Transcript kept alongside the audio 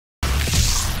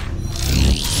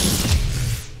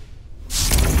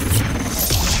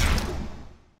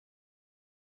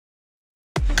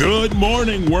Good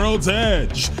morning, World's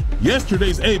Edge.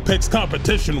 Yesterday's Apex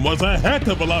competition was a heck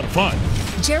of a lot of fun.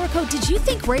 Jericho, did you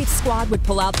think Wraith Squad would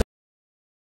pull out the...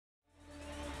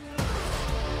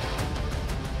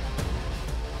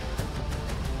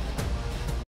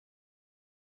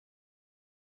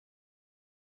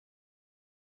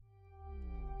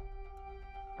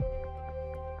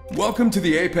 Welcome to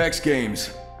the Apex Games.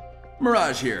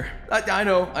 Mirage here. I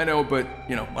know, but,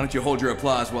 you know, why don't you hold your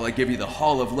applause while I give you the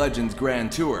Hall of Legends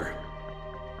Grand Tour.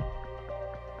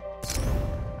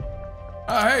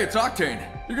 Hey, it's Octane.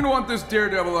 You're gonna want this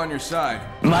daredevil on your side.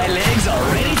 My legs are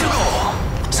ready to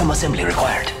go. Some assembly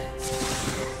required.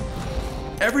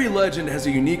 Every legend has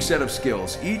a unique set of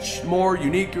skills, each more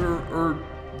unique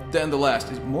than the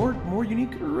last. Is more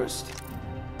unique or rest?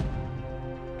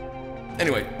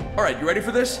 Anyway, alright, you ready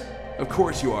for this? Of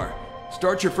course you are.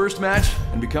 Start your first match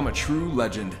and become a true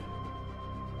legend.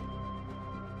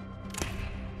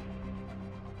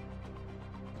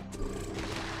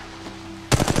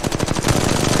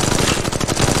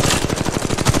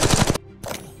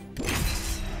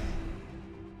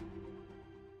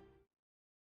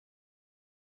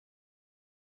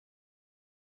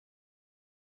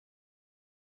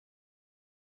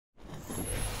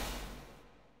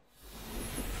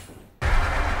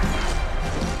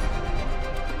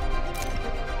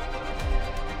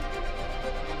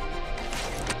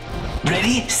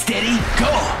 Ready, steady,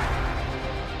 go!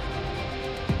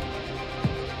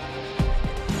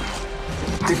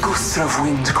 The gust of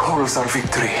wind calls our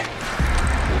victory.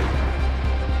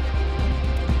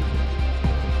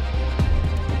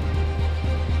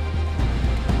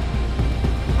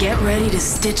 Get ready to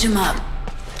stitch him up.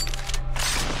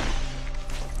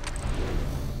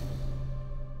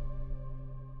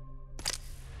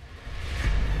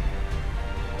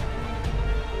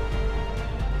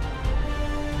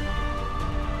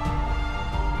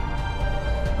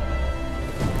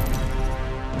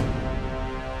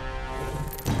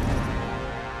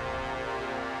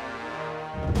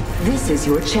 This is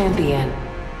your champion.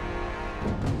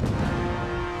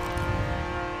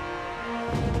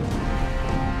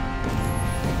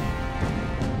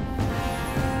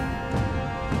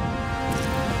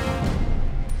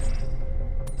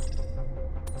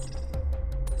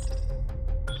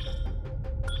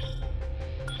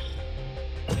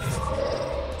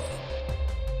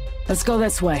 Let's go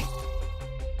this way.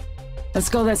 Let's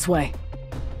go this way.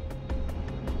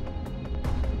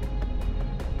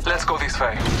 Let's go this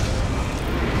way.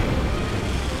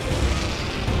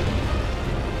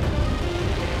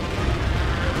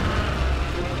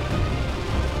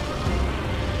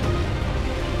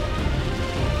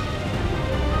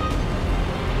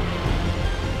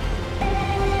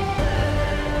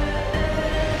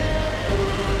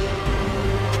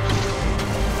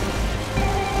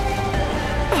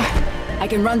 I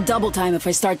can run double time if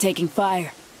I start taking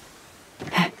fire.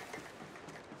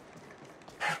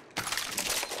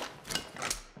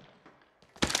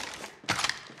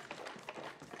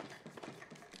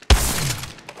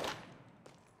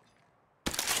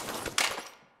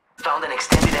 Found an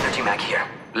extended energy mag here.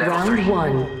 Level Round 3.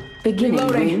 1. Beginning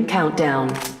Reloading. ring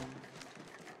countdown.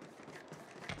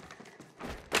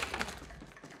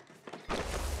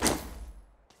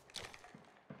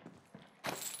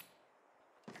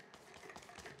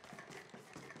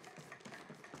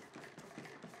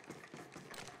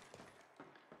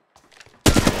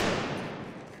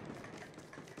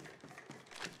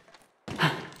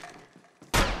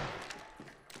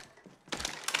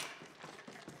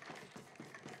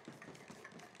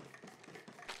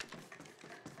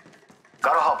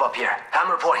 Gotta hop up here.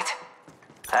 Hammer point.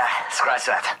 Scratch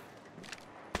that.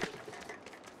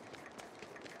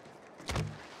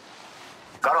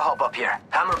 Gotta hop up here.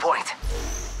 Hammer point.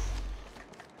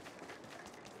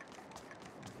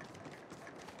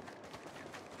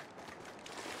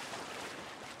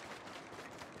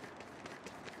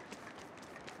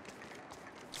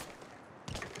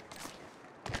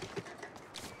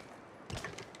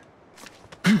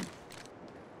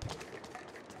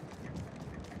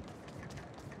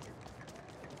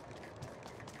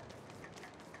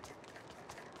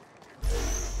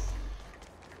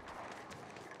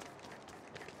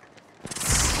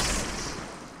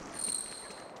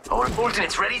 Our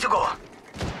alternate's ready to go.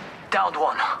 Downed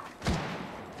one.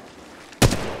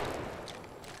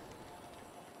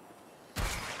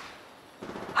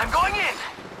 I'm going in!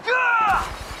 Ah!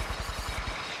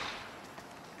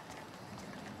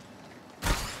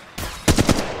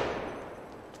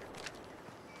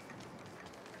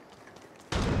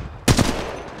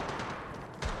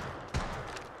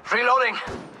 Reloading.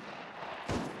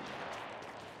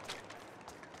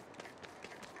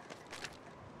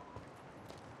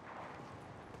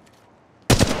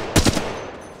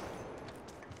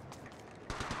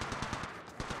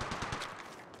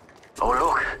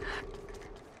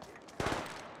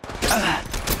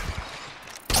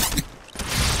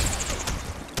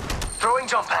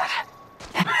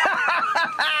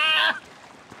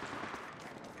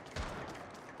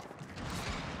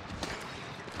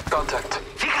 Contact.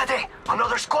 Fíjate!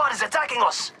 Another squad is attacking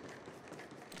us!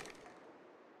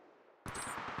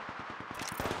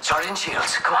 Sergeant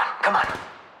Shields, come on, come on.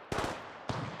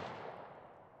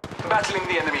 Battling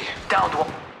the enemy. Downed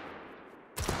one.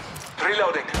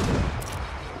 Reloading.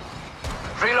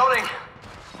 Reloading!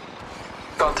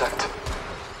 Contact.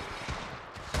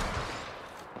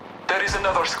 There is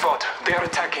another squad. They are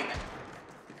attacking.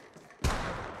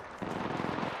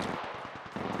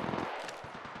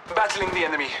 Battling the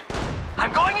enemy.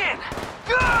 I'm going in!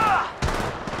 Ah!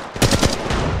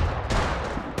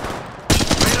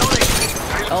 Reloading!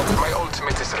 My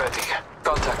ultimate is ready.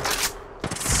 Contact.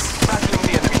 Battling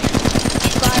the enemy.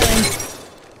 Firing.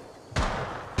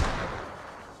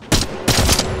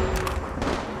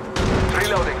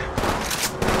 Reloading.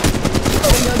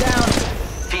 Window down.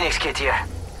 Phoenix kit here.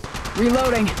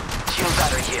 Reloading. Shield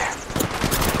battery here.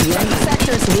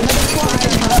 Sectors, we have a squad.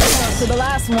 To the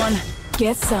last one.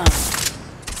 Get some.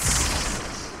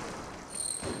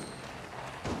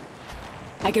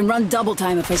 I can run double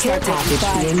time if I Care start taking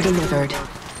package being fire. delivered.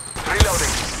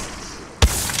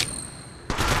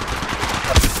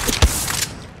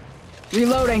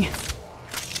 Reloading. Reloading.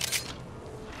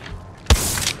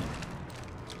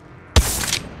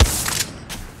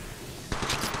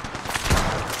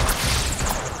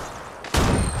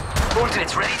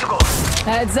 Ultimate's ready to go.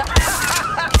 Heads up.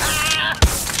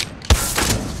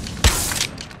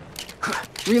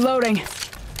 Reloading.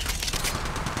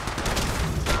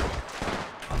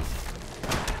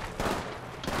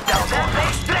 Down there,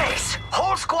 place!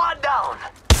 Whole squad down!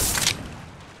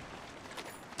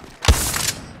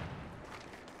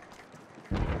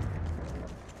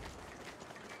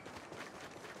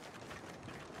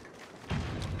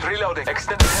 Reloading.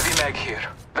 Extended heavy mag here.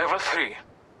 Level 3.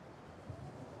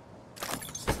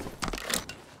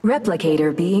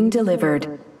 Replicator being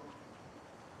delivered.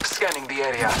 Scanning the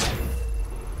area.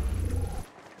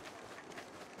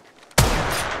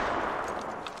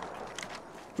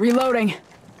 Reloading.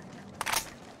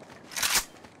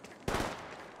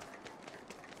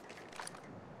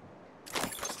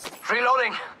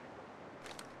 Reloading!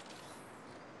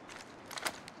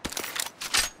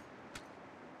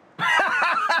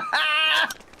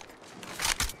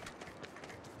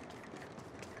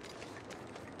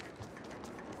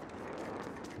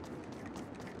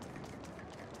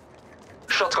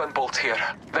 Shotgun bolt here.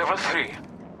 Level 3.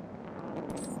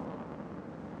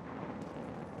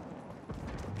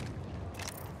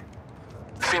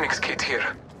 Phoenix kit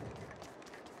here.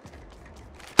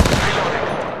 Reloading.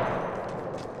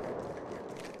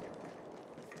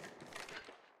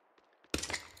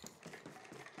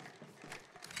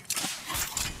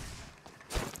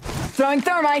 Throwing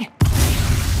thermite.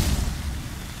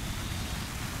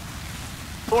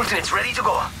 Ultimate's ready to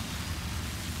go.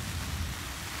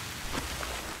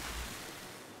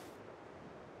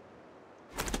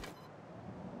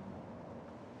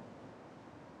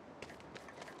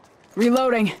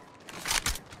 Reloading.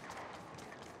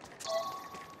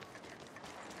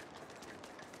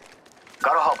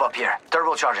 Gotta hop up here.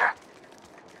 Turbocharger.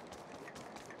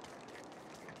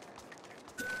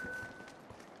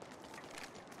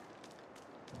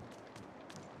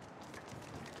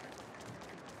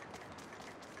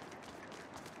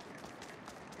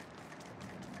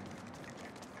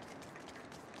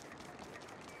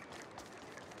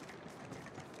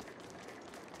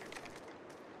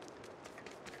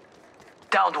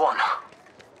 Downed one.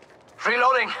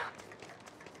 Reloading.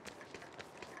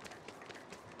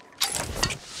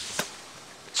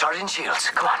 Sergeant Shields,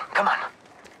 come on, come on.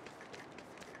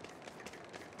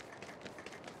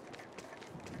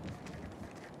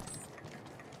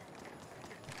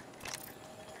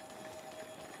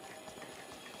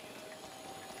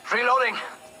 Reloading.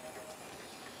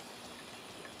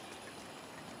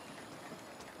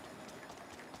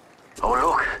 Oh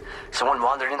look, someone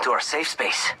wandered into our safe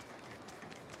space.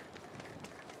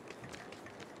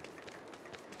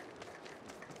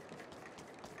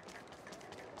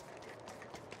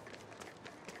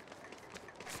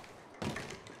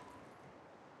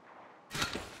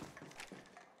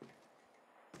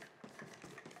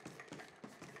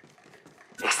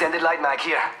 Extended light mag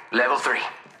here, level 3.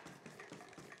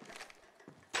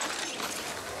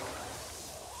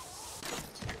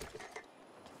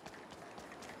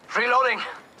 Reloading.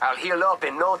 I'll heal up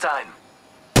in no time.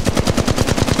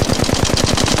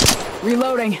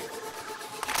 Reloading.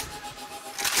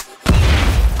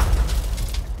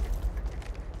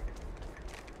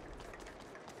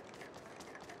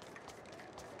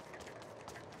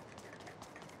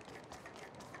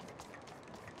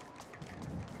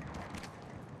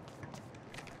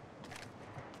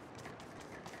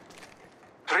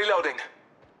 Reloading.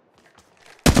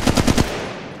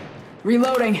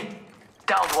 Reloading.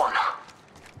 Downed one.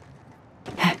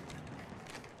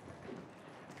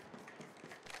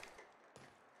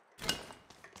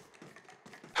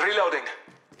 Reloading.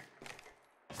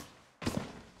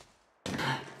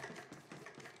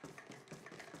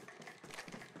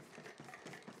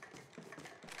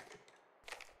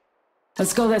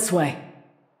 Let's go this way.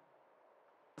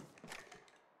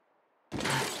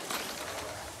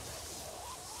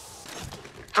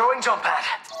 Throwing jump pad.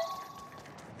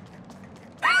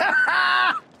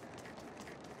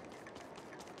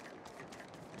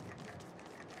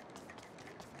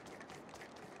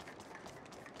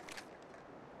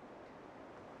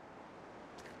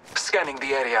 Scanning the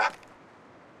area.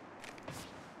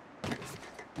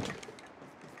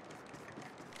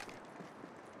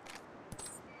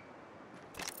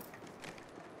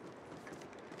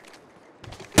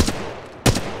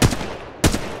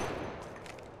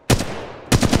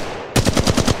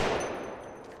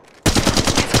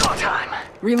 It's go time.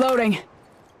 Reloading.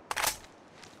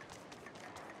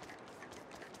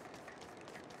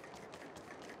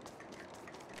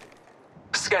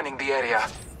 Scanning the area.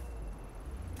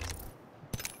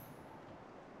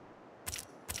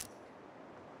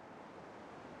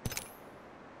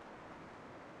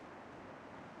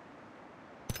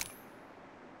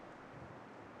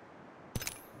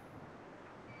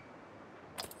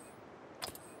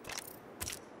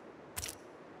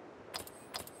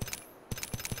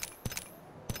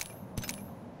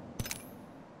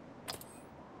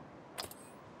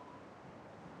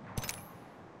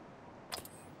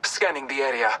 Scanning the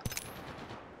area.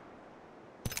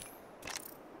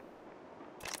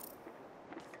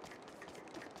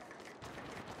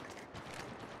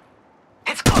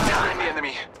 It's go Finding time. the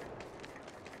enemy.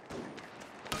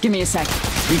 Give me a sec.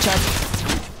 Recharge.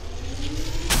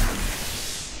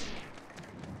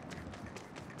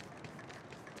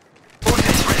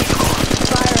 Ultimate's ready to go.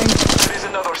 Firing. There is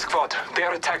another squad. They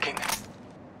are attacking.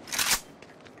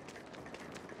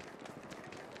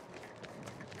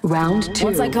 Round 2.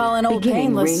 Once I call an old Beginning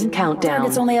painless, ring countdown.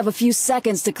 targets only have a few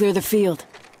seconds to clear the field.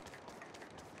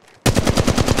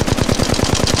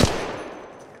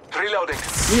 Reloading.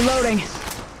 Reloading.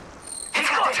 It's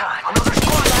go time. Another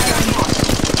squad.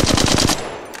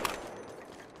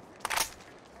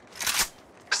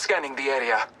 Scanning the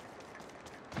area.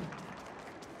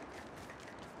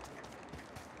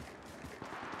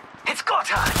 It's go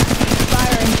time.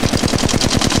 Firing.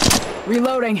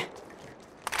 Reloading.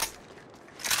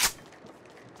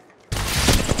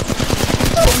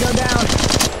 Go down.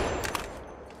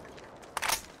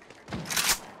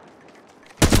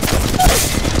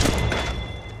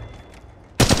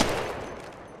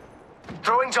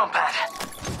 Throwing jump pad.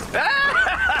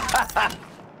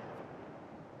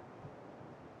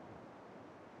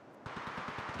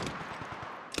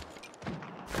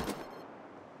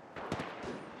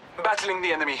 Battling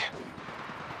the enemy.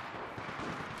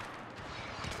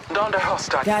 Down the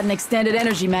hostile. Got an extended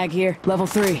energy mag here. Level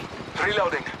 3.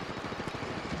 Reloading.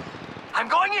 I'm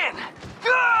going in.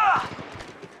 Ah!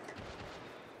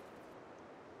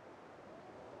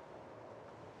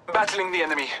 Battling the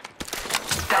enemy.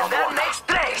 Down that next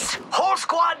place. Whole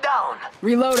squad down.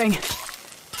 Reloading.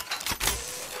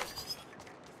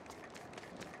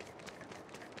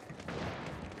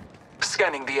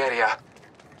 Scanning the area.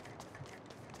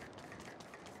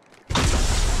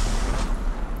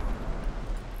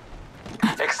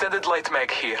 Extended light mag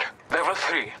here. Level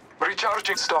 3.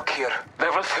 Recharging stock here.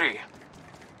 Level 3.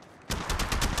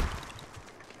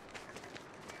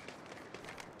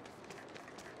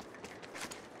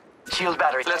 Shield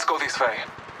battery. Let's go this way.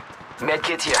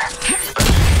 Medkit here.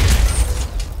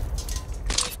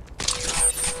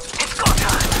 It's go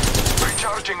time.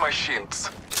 Recharging my shields.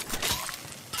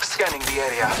 Scanning the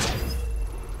area.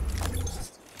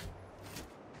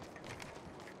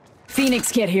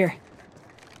 Phoenix kit here.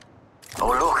 Oh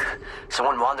look,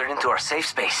 someone wandered into our safe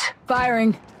space.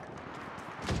 Firing.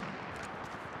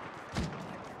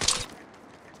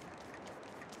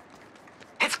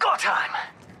 It's go time.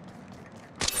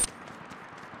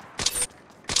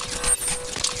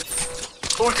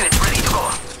 Ultimate's ready to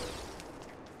go.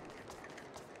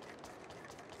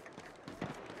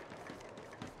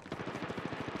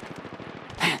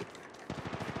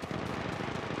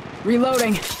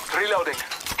 Reloading. Reloading.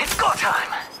 It's go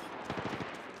time.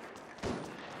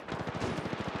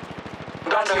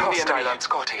 Battling the enemy.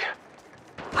 Scotty.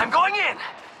 I'm going in.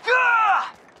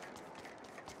 Ah!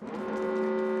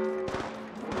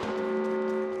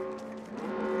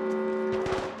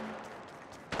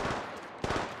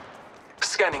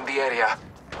 Scanning the area.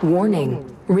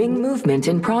 Warning. Ring movement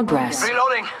in progress.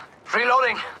 Reloading.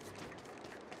 Reloading.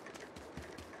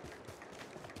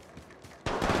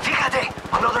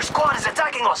 Their squad is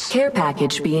attacking us! Care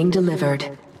package being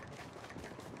delivered.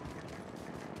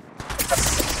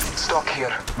 Stock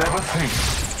here. Level 3.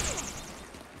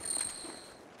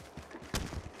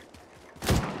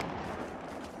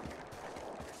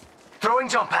 Throwing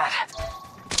jump pad.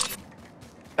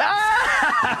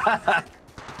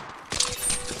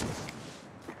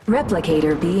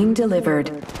 Replicator being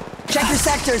delivered. Check your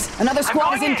sectors. Another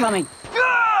squad is going in. incoming.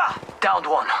 Downed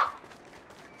one.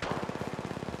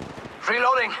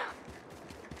 Reloading.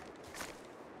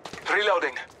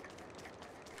 Reloading.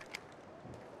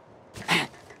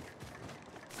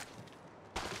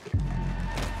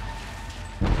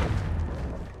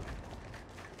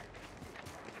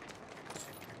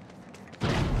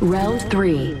 Round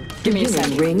 3. Give me a Beginning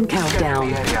second. ring Scanning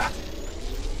countdown. the area.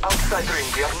 Outside ring,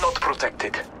 we are not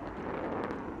protected.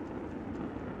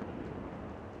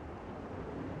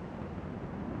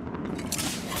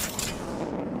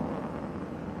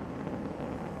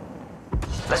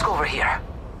 Let's go over here.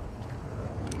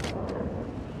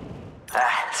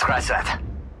 Scratch that.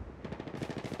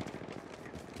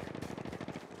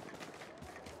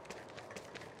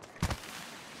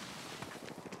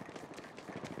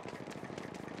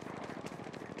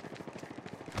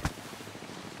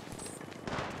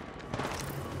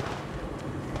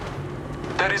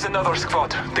 There is another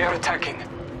squad. They are attacking.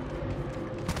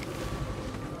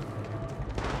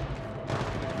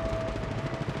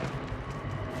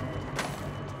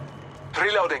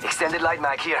 Reloading. Extended light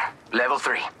mag here. Level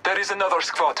 3. There is another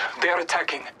squad. They are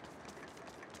attacking.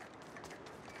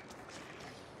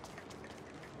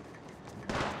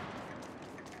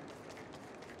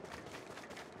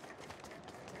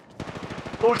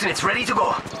 Alternates ready to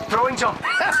go. Throwing jump.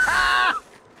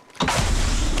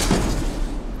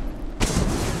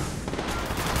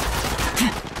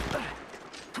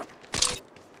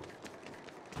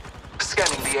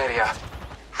 Scanning the area.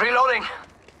 Reloading.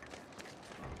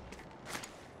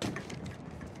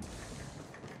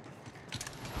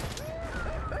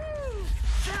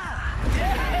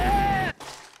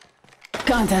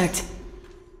 Contact.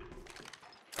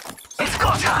 It's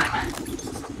go time.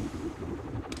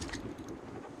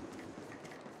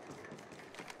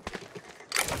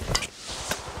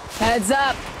 Heads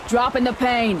up. Dropping the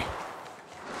pain.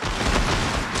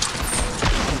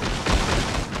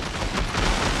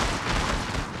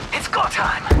 It's go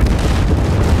time.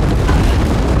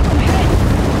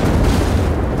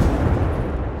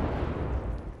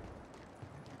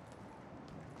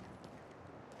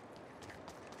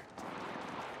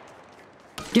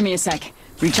 Give me a sec.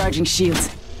 Recharging shields.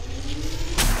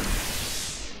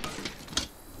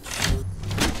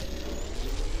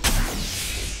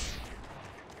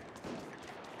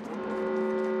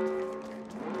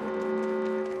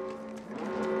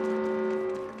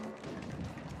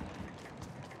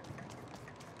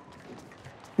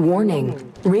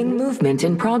 Warning. Ring movement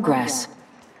in progress.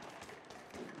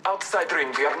 Outside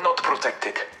ring, we are not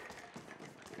protected.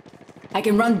 I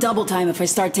can run double time if I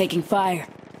start taking fire.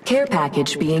 Care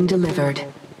package being delivered.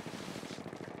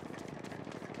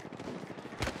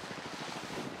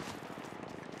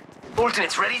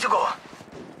 Alternates ready to go.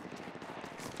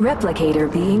 Replicator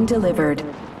being delivered.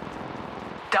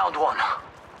 Downed one.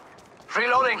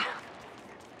 Reloading.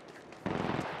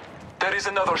 There is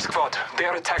another squad. They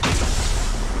are attacking.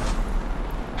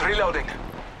 Reloading.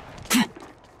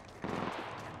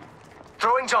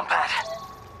 Throwing jump pad.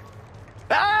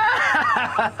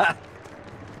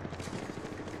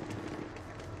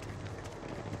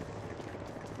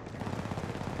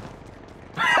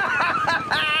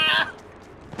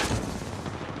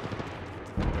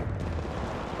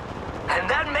 And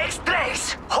that makes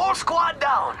place. Whole squad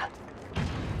down.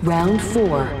 Round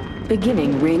 4.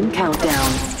 Beginning ring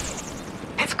countdown.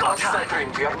 It's go time. Outside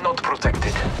ring, we are not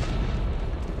protected.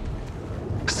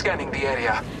 Scanning the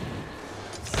area.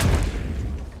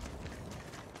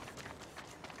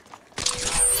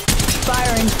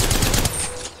 Firing.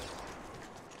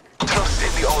 Trust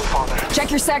in the All-Father.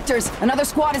 Check your sectors. Another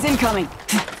squad is incoming.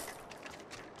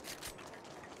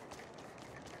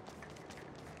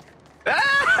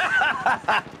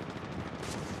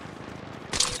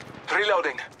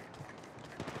 Reloading.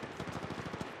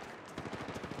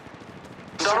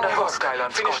 Down the hostile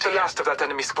and finish the last of that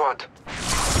enemy squad.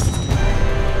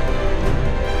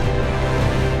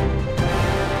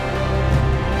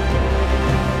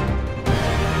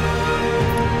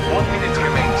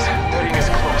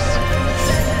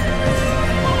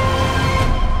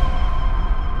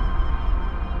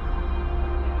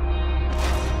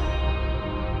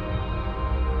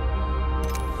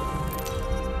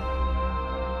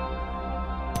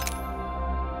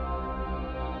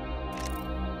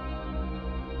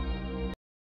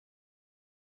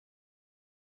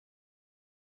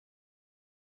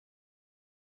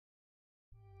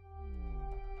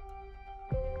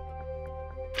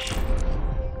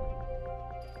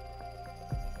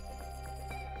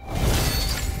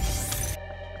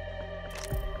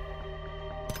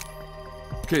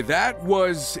 Okay, that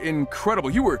was incredible.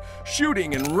 You were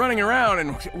shooting and running around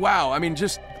and wow, I mean,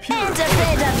 just pure. Ain't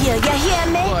afraid of you, you hear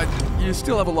me? But you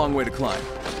still have a long way to climb.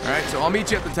 All right, so I'll meet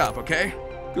you at the top, okay?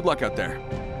 Good luck out there.